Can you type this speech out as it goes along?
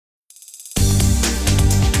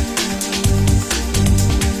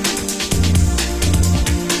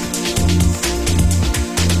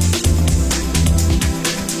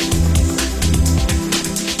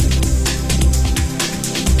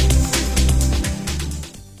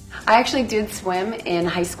I actually did swim in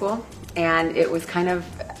high school, and it was kind of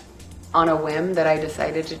on a whim that I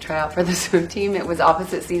decided to try out for the swim team. It was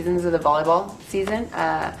opposite seasons of the volleyball season,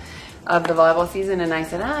 and I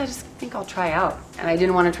said, I just think I'll try out. And I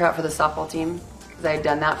didn't want to try out for the softball team because I had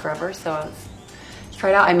done that forever, so I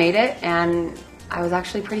tried out. I made it, and I was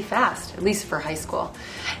actually pretty fast, at least for high school.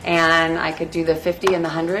 And I could do the 50 and the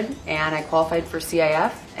 100, and I qualified for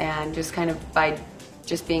CIF, and just kind of by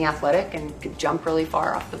just being athletic and could jump really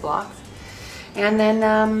far off the blocks. And then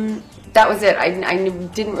that was it. I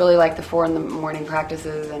didn't really like the 4 in the morning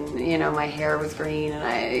practices, and my hair was green, and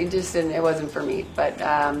it wasn't for me. But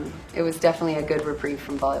it was definitely a good reprieve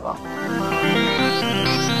from volleyball.